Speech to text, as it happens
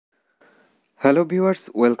Hello viewers,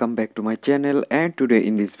 welcome back to my channel, and today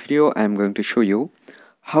in this video I am going to show you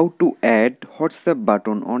how to add WhatsApp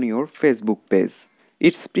button on your Facebook page.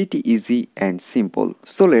 It's pretty easy and simple.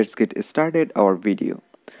 So let's get started our video.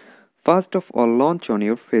 First of all, launch on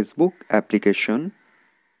your Facebook application,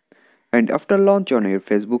 and after launch on your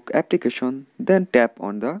Facebook application, then tap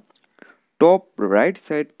on the top right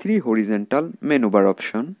side 3 horizontal menu bar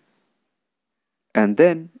option, and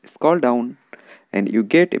then scroll down and you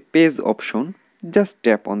get a page option. Just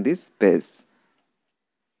tap on this page,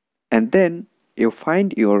 and then you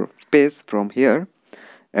find your page from here,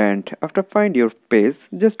 and after find your page,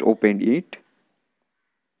 just open it,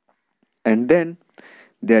 and then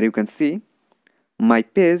there you can see my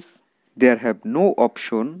page. There have no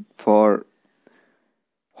option for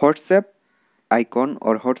WhatsApp icon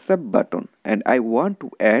or WhatsApp button, and I want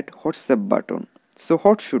to add WhatsApp button. So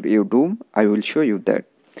what should you do? I will show you that.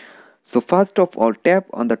 So first of all, tap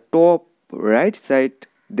on the top right side.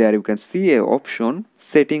 There you can see a option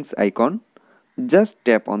settings icon. Just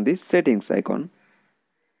tap on this settings icon,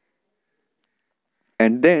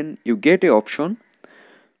 and then you get a option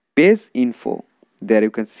page info. There you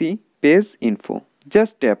can see page info.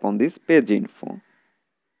 Just tap on this page info,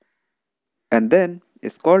 and then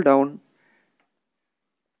scroll down,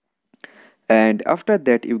 and after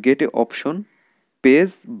that you get a option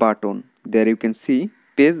page button. There you can see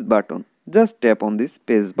page button. Just tap on this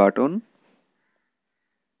page button,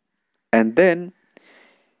 and then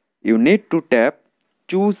you need to tap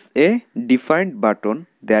choose a defined button.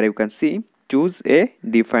 There you can see choose a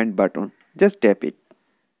defined button. Just tap it,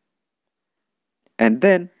 and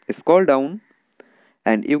then scroll down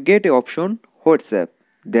and you get a option WhatsApp.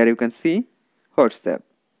 There you can see WhatsApp.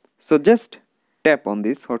 So just tap on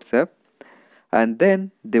this WhatsApp, and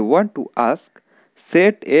then they want to ask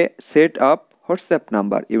set up WhatsApp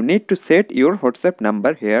number. You need to set your WhatsApp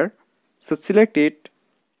number here. So select it,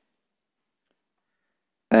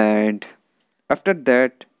 and after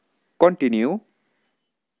that continue.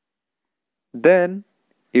 Then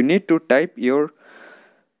you need to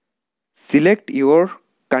select your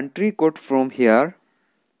country code from here.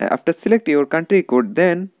 After select your country code,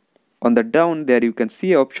 then on the down there you can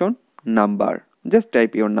see option number. Just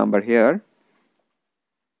type your number here.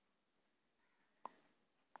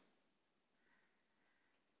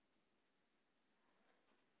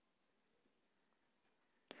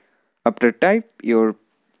 After type your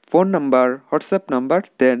phone number, WhatsApp number,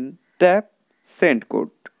 then tap send code,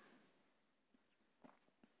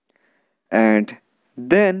 and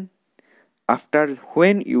then after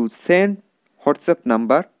when you send WhatsApp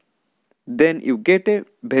number, then you get a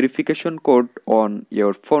verification code on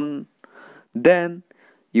your phone. Then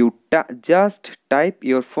you just type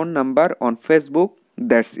your phone number on Facebook.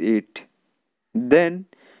 That's it. Then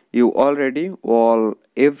you already all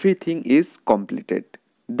everything is completed.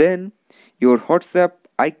 Then your WhatsApp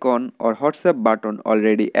icon or WhatsApp button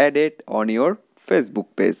already added on your Facebook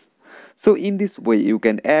page. So in this way you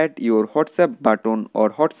can add your WhatsApp button or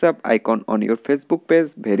WhatsApp icon on your Facebook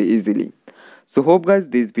page very easily. So hope guys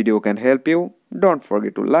this video can help you. Don't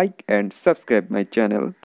forget to like and subscribe my channel.